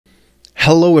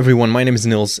Hello everyone, my name is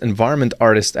Nils, environment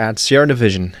artist at Sierra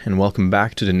Division, and welcome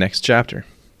back to the next chapter.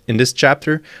 In this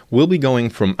chapter, we'll be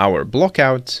going from our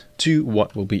blockout to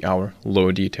what will be our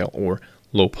low detail or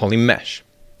low poly mesh.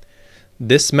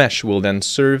 This mesh will then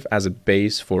serve as a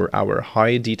base for our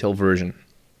high detail version.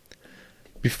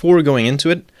 Before going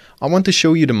into it, I want to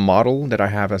show you the model that I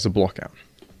have as a blockout.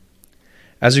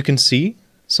 As you can see,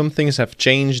 some things have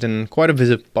changed and quite a bit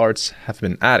of parts have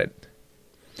been added.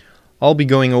 I'll be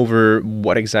going over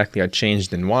what exactly I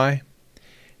changed and why.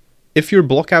 If your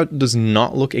blockout does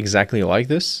not look exactly like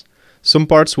this, some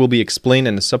parts will be explained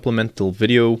in a supplemental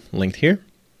video linked here.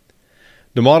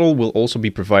 The model will also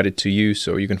be provided to you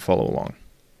so you can follow along.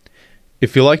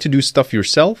 If you like to do stuff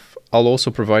yourself, I'll also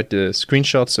provide the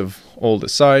screenshots of all the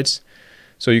sides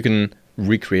so you can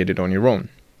recreate it on your own.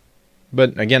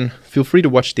 But again, feel free to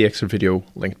watch the extra video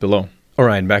linked below.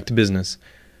 Alright, back to business.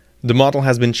 The model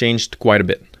has been changed quite a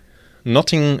bit.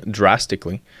 Nothing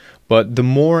drastically, but the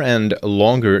more and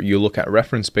longer you look at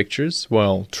reference pictures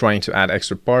while trying to add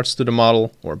extra parts to the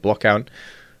model or blockout,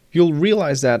 you'll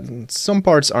realize that some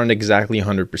parts aren't exactly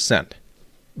 100%.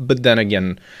 But then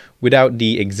again, without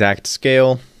the exact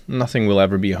scale, nothing will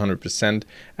ever be 100%,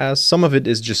 as some of it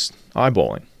is just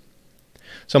eyeballing.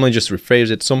 So let me just rephrase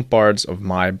it, some parts of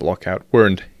my blockout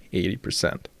weren't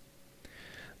 80%.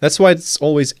 That's why it's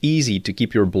always easy to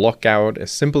keep your blockout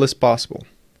as simple as possible.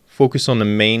 Focus on the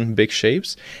main big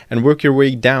shapes and work your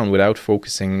way down without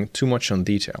focusing too much on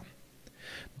detail.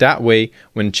 That way,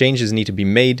 when changes need to be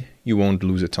made, you won't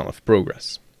lose a ton of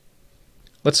progress.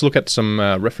 Let's look at some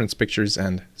reference pictures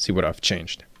and see what I've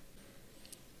changed.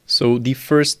 So the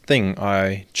first thing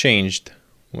I changed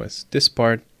was this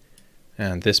part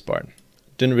and this part.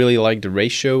 Didn't really like the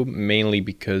ratio, mainly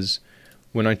because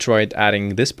when I tried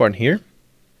adding this part here,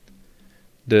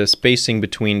 the spacing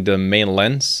between the main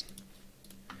lens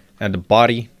and the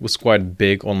body was quite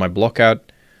big on my blockout.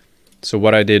 So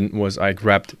what I did was I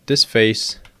grabbed this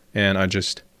face and I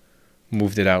just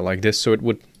moved it out like this so it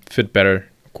would fit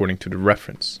better according to the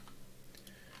reference.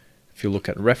 If you look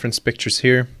at reference pictures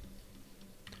here,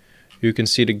 you can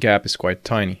see the gap is quite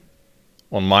tiny.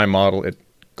 On my model it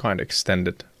kind of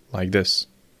extended like this.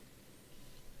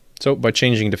 So by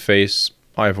changing the face,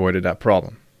 I avoided that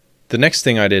problem. The next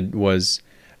thing I did was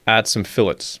add some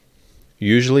fillets.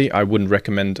 Usually I wouldn't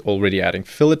recommend already adding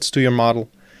fillets to your model,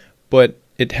 but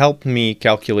it helped me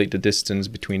calculate the distance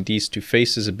between these two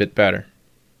faces a bit better.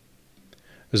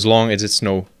 As long as it's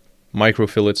no micro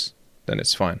fillets, then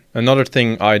it's fine. Another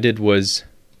thing I did was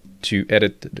to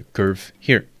edit the curve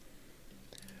here.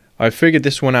 I figured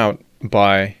this one out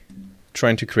by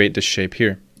trying to create this shape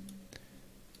here.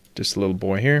 This little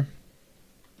boy here.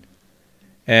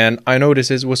 And I noticed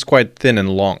it was quite thin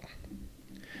and long.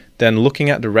 Then looking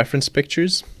at the reference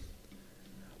pictures,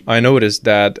 I noticed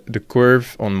that the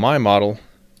curve on my model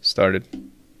started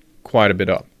quite a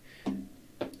bit up.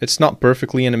 It's not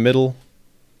perfectly in the middle,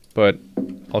 but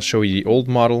I'll show you the old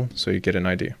model so you get an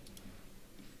idea.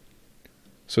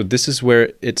 So this is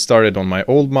where it started on my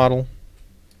old model,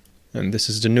 and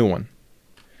this is the new one.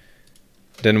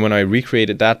 Then when I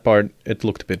recreated that part, it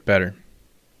looked a bit better.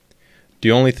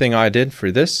 The only thing I did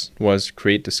for this was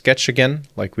create the sketch again,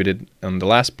 like we did on the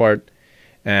last part,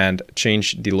 and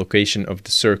change the location of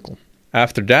the circle.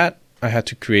 After that, I had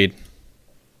to create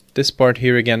this part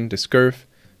here again, this curve,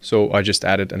 so I just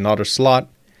added another slot,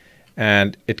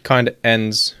 and it kind of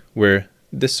ends where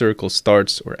this circle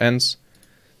starts or ends.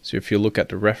 So if you look at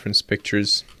the reference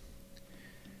pictures,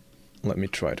 let me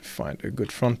try to find a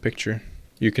good front picture.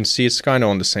 You can see it's kind of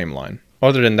on the same line.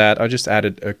 Other than that, I just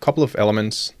added a couple of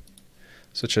elements,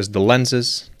 such as the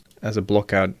lenses as a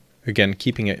blockout, again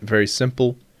keeping it very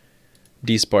simple.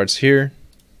 These parts here,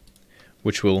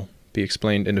 which will be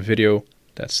explained in the video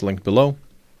that's linked below.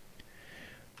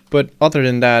 But other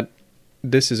than that,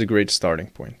 this is a great starting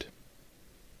point.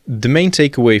 The main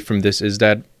takeaway from this is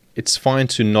that it's fine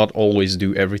to not always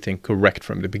do everything correct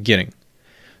from the beginning.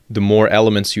 The more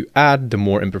elements you add, the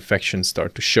more imperfections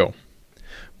start to show.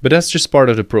 But that's just part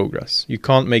of the progress. You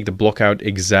can't make the blockout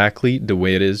exactly the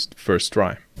way it is first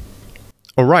try.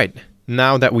 Alright,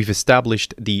 now that we've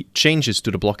established the changes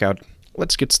to the blockout,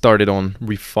 let's get started on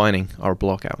refining our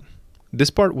blockout.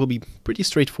 This part will be pretty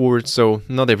straightforward, so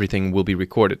not everything will be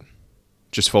recorded.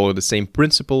 Just follow the same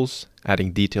principles,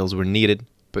 adding details where needed,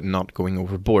 but not going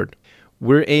overboard.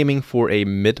 We're aiming for a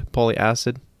mid poly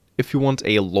acid. If you want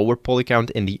a lower poly count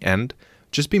in the end,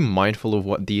 just be mindful of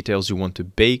what details you want to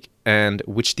bake and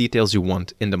which details you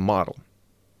want in the model.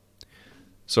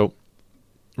 So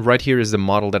right here is the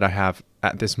model that I have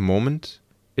at this moment.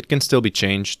 It can still be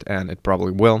changed, and it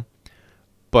probably will.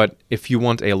 But if you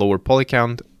want a lower poly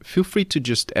count, feel free to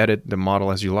just edit the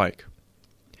model as you like.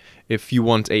 If you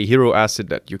want a hero asset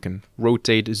that you can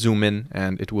rotate, zoom in,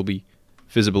 and it will be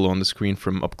visible on the screen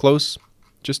from up close,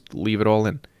 just leave it all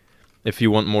in. If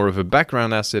you want more of a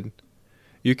background asset,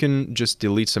 you can just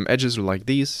delete some edges like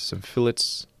these, some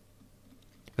fillets,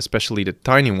 especially the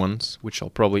tiny ones, which I'll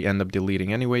probably end up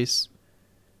deleting anyways.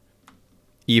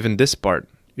 Even this part,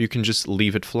 you can just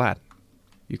leave it flat.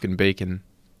 You can bake in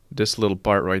this little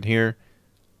part right here,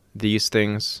 these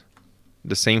things,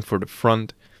 the same for the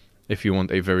front if you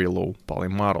want a very low poly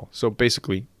model. So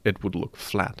basically it would look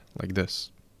flat like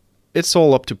this. It's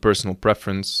all up to personal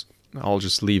preference. I'll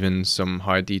just leave in some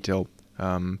high detail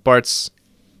parts,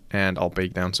 and I'll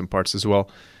bake down some parts as well,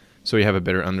 so you have a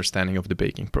better understanding of the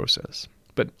baking process.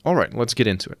 But alright, let's get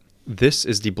into it. This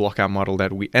is the blockout model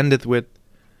that we ended with.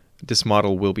 This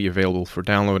model will be available for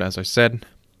download, as I said,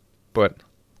 but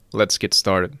let's get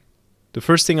started. The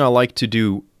first thing I like to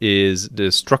do is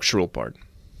the structural part.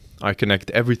 I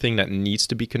connect everything that needs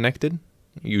to be connected,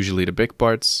 usually the big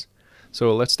parts.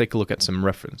 So let's take a look at some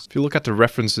reference. If you look at the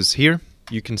references here,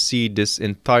 you can see this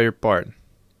entire part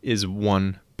is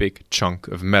one big chunk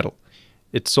of metal.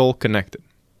 It's all connected.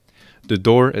 The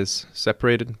door is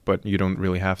separated, but you don't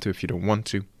really have to if you don't want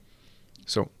to.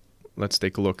 So let's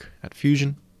take a look at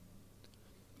Fusion.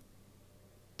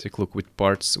 Take a look with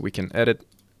parts we can edit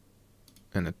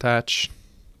and attach.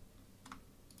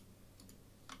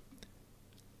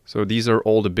 So these are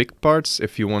all the big parts.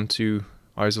 If you want to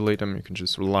isolate them, you can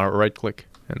just right click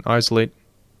and isolate.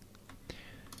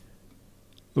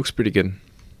 Looks pretty good.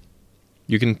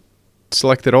 You can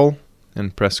select it all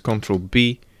and press Ctrl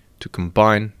B to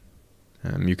combine.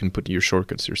 You can put your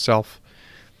shortcuts yourself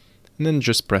and then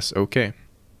just press OK.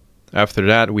 After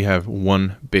that we have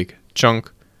one big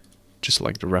chunk, just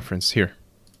like the reference here.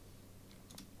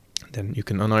 Then you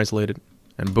can unisolate it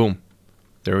and boom,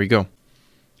 there we go.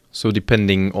 So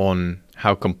depending on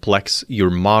how complex your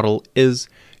model is,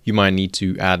 you might need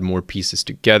to add more pieces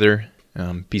together,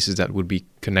 pieces that would be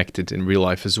connected in real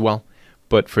life as well.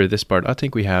 But for this part, I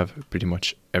think we have pretty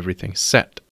much everything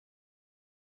set.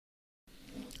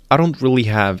 I don't really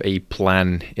have a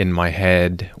plan in my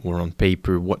head or on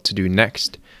paper what to do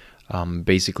next.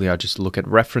 Basically, I just look at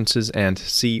references and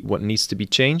see what needs to be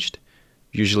changed.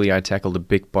 Usually I tackle the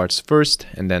big parts first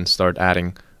and then start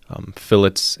adding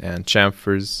fillets and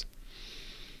chamfers.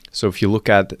 So if you look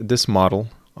at this model,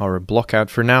 our blockout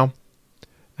for now,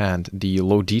 and the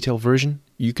low detail version,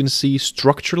 you can see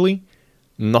structurally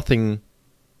nothing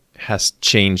has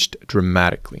changed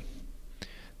dramatically.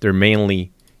 They're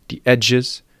mainly the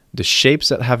edges, the shapes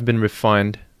that have been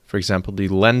refined, for example the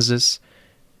lenses,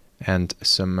 and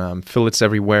some fillets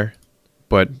everywhere,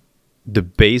 but the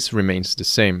base remains the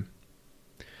same.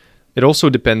 It also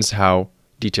depends how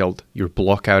detailed your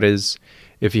blockout is.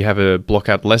 If you have a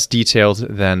blockout less detailed,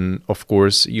 then of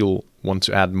course you'll want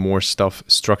to add more stuff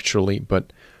structurally,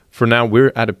 but for now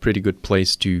we're at a pretty good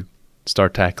place to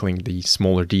start tackling the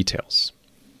smaller details.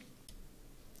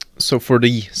 So for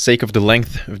the sake of the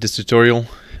length of this tutorial,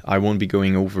 I won't be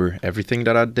going over everything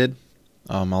that I did.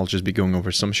 I'll just be going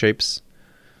over some shapes.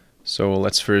 So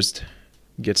let's first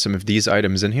get some of these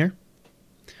items in here.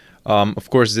 Of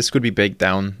course, this could be baked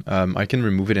down. I can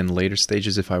remove it in later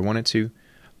stages if I wanted to,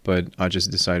 but I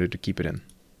just decided to keep it in.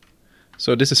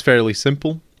 So this is fairly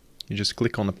simple. You just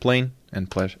click on the plane and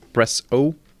press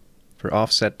O for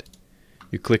offset.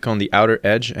 You click on the outer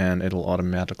edge and it'll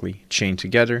automatically chain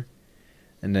together.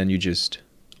 And then you just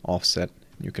offset.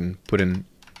 You can put in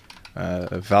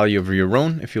a value of your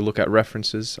own. If you look at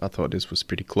references, I thought this was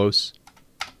pretty close.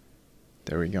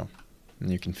 There we go.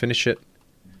 And you can finish it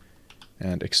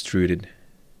and extrude it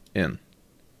in.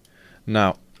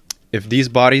 Now, if these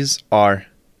bodies are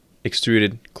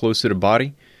extruded close to the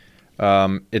body,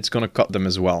 it's going to cut them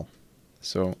as well.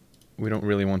 So we don't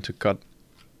really want to cut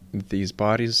these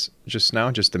bodies just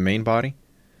now, just the main body.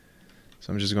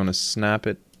 So I'm just going to snap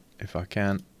it, if I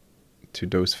can, to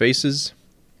those faces.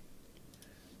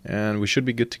 And we should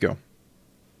be good to go.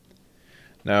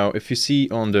 Now, if you see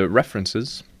on the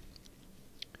references,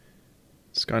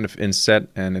 it's kind of inset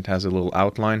and it has a little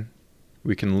outline.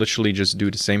 We can literally just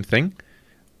do the same thing.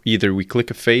 Either we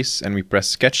click a face and we press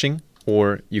sketching,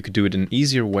 or you could do it an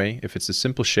easier way if it's a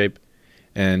simple shape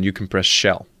and you can press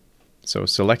shell. So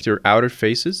select your outer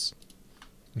faces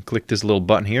and click this little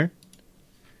button here.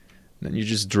 Then you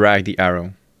just drag the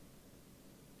arrow.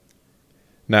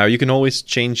 Now you can always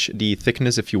change the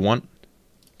thickness if you want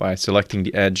by selecting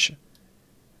the edge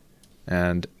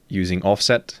and using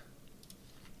offset.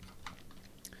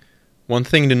 One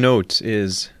thing to note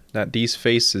is that these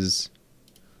faces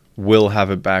will have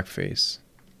a back face.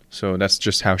 So that's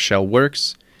just how shell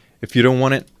works. If you don't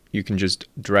want it, you can just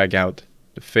drag out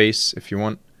the face if you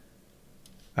want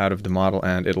out of the model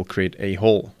and it'll create a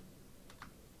hole.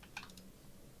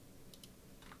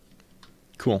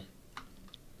 Cool.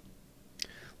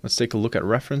 Let's take a look at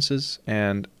references,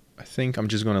 and I think I'm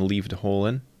just going to leave the hole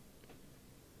in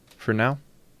for now.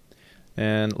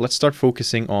 And let's start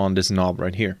focusing on this knob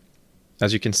right here.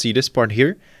 As you can see, this part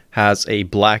here has a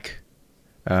black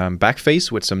back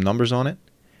face with some numbers on it,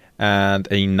 and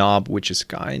a knob which is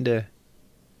kind of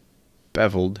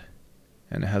beveled,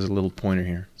 and it has a little pointer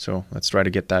here. So let's try to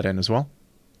get that in as well.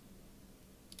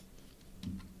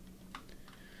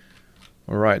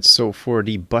 Alright, so for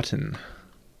the button,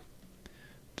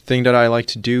 the thing that I like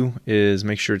to do is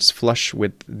make sure it's flush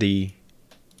with the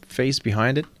face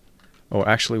behind it. Oh,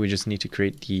 actually we just need to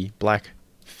create the black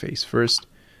face first.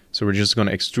 So we're just going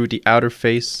to extrude the outer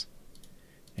face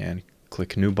and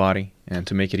click new body. And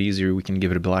to make it easier, we can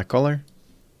give it a black color.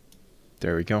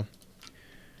 There we go.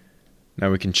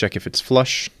 Now we can check if it's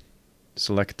flush.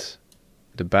 Select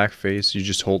the back face. You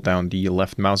just hold down the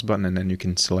left mouse button and then you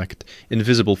can select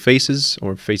invisible faces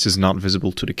or faces not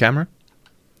visible to the camera.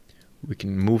 We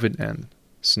can move it and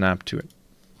snap to it.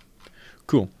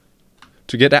 Cool.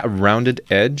 To get that rounded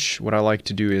edge, what I like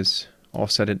to do is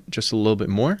offset it just a little bit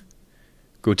more.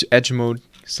 Go to edge mode,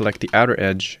 select the outer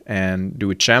edge and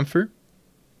do a chamfer.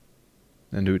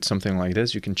 And do it something like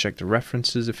this. You can check the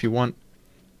references if you want.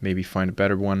 Maybe find a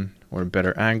better one or a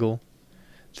better angle.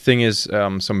 The thing is,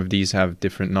 some of these have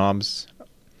different knobs.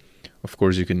 Of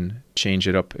course, you can change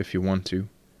it up if you want to.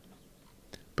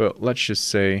 But let's just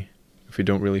say, if we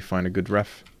don't really find a good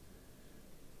ref,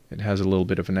 it has a little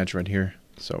bit of an edge right here.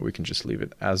 So we can just leave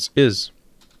it as is.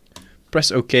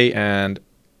 Press OK and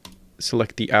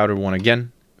select the outer one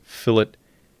again. Fill it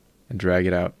and drag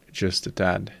it out just a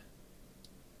tad.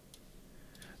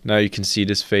 Now you can see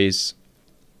this face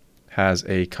has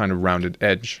a kind of rounded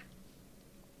edge.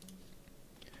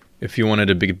 If you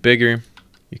wanted a bit bigger,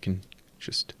 you can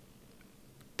just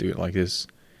do it like this.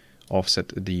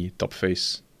 Offset the top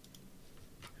face.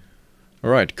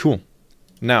 Alright, cool.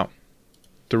 Now,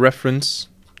 the reference,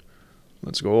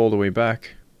 let's go all the way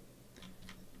back,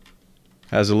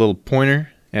 has a little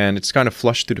pointer and it's kind of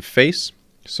flush to the face.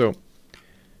 So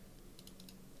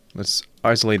let's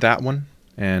isolate that one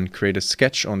and create a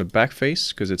sketch on the back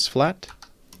face because it's flat.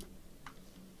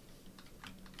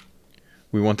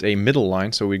 We want a middle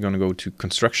line, so we're going to go to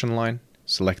construction line,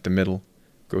 select the middle,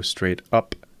 go straight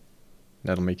up.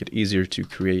 That'll make it easier to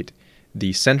create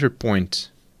the center point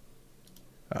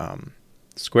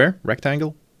square,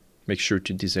 rectangle. Make sure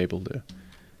to disable the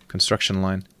construction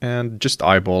line and just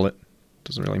eyeball it.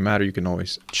 Doesn't really matter, you can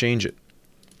always change it.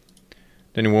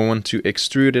 Then we want to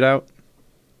extrude it out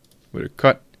with a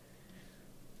cut.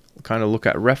 We'll kind of look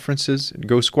at references. It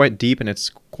goes quite deep and it's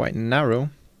quite narrow.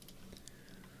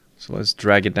 So let's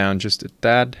drag it down just a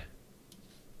tad.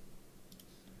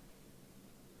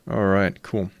 Alright,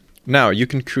 cool. Now you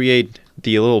can create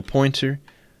the little pointer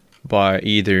by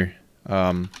either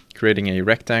creating a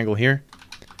rectangle here,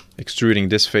 extruding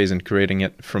this face and creating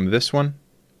it from this one.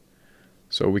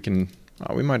 So we can,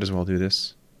 we might as well do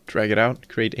this. Drag it out,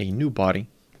 create a new body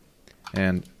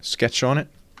and sketch on it.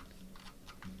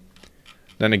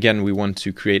 Then again we want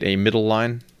to create a middle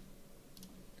line.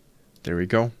 There we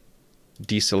go.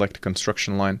 Deselect the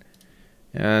construction line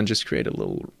and just create a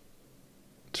little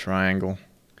triangle.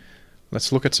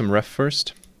 Let's look at some ref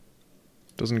first.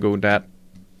 Doesn't go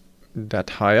that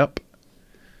high up.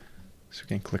 So we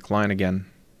can click line again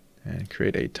and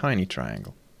create a tiny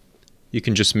triangle. You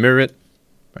can just mirror it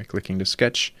by clicking the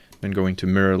sketch, then going to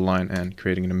mirror line and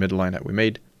creating the midline that we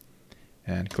made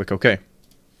and click OK.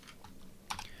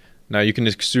 Now you can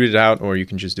extrude it out or you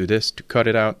can just do this to cut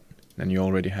it out, then you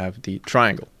already have the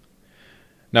triangle.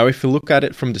 Now if you look at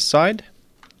it from the side,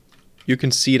 you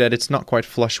can see that it's not quite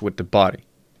flush with the body.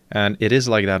 And it is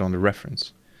like that on the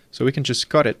reference. So we can just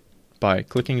cut it by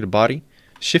clicking the body,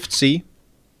 Shift C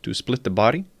to split the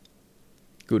body,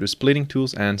 go to splitting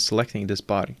tools and selecting this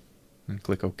body. And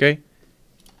click OK.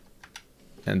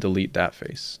 And delete that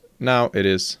face. Now it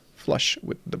is flush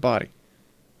with the body.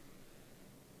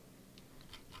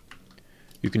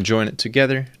 You can join it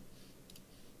together.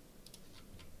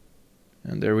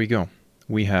 And there we go.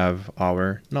 We have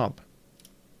our knob.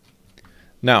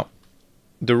 Now,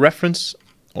 the reference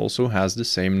also has the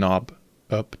same knob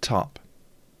up top.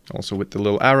 Also with the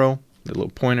little arrow, the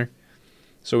little pointer.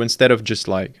 So instead of just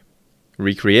like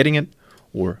recreating it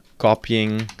or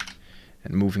copying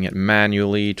and moving it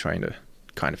manually, trying to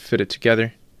kind of fit it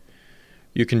together,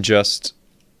 you can just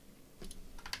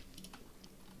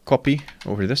copy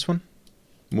over this one,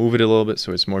 move it a little bit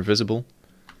so it's more visible.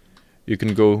 You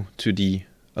can go to the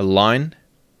a line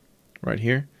right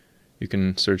here. You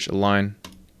can search a line,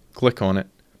 click on it.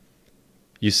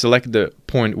 You select the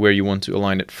point where you want to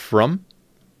align it from,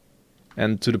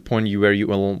 and to the point where you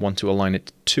want to align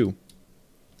it to.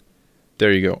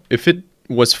 There you go. If it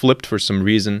was flipped for some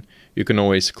reason, you can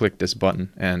always click this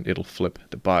button and it'll flip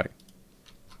the body.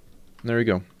 There you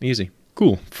go. Easy.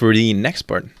 Cool. For the next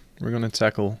part, we're going to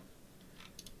tackle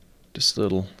this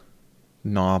little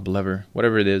knob, lever,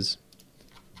 whatever it is.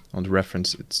 On the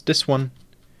reference, it's this one.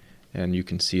 And you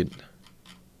can see it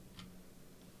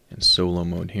in solo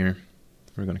mode here.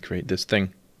 We're going to create this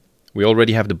thing. We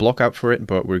already have the block out for it,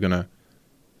 but we're going to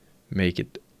make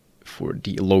it for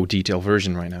the low detail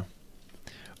version right now.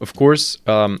 Of course,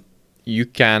 you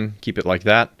can keep it like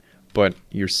that, but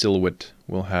your silhouette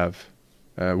will have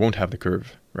won't have the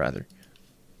curve, rather.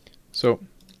 So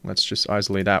let's just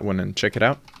isolate that one and check it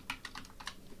out.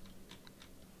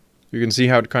 You can see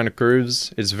how it kind of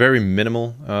curves. It's very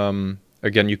minimal.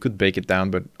 Again, you could bake it down,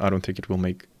 but I don't think it will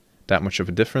make that much of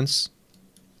a difference.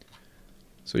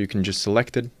 So you can just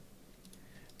select it.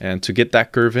 And to get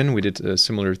that curve in, we did a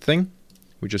similar thing.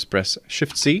 We just press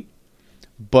Shift-C.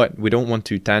 But we don't want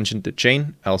to tangent the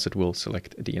chain, else it will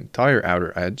select the entire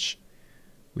outer edge.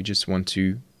 We just want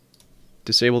to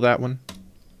disable that one,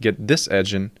 get this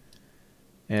edge in,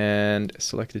 and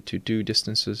select it to 2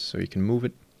 distances so you can move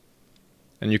it.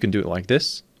 And you can do it like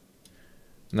this.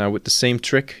 Now with the same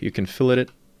trick, you can fillet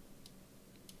it,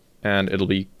 and it'll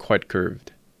be quite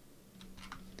curved.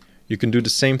 You can do the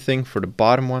same thing for the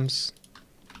bottom ones,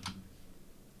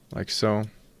 like so.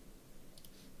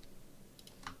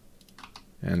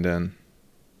 And then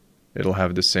it'll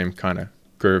have the same kind of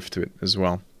curve to it as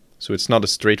well. So it's not a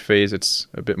straight face, it's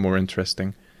a bit more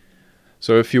interesting.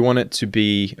 So if you want it to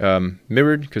be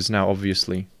mirrored, because now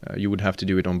obviously you would have to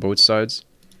do it on both sides.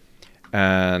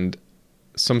 And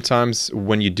sometimes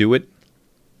when you do it,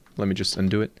 let me just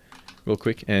undo it real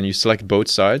quick, and you select both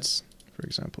sides, for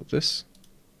example this,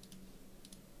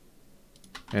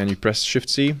 and you press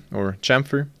Shift-C or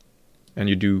chamfer, and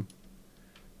you do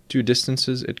 2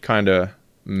 distances, it kind of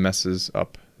messes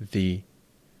up the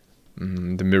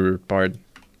mirror part.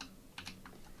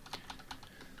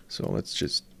 So let's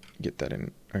just get that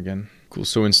in again. Cool.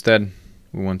 So instead,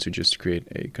 we want to just create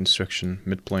a construction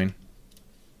midplane.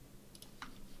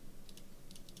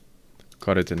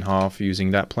 Cut it in half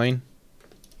using that plane.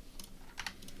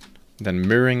 Then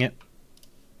mirroring it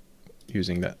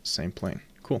using that same plane.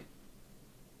 Cool.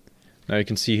 Now you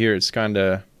can see here it's kind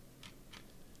of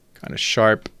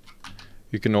sharp.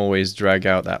 You can always drag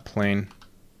out that plane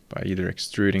by either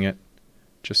extruding it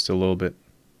just a little bit.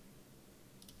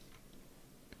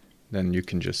 Then you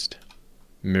can just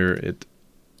mirror it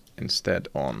instead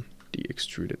on the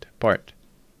extruded part.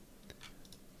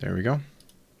 There we go.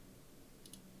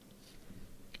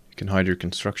 You can hide your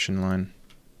construction line.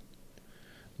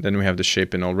 Then we have the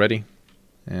shape in already,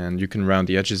 and you can round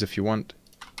the edges if you want.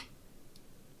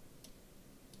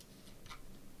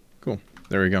 Cool,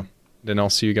 there we go. Then I'll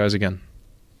see you guys again.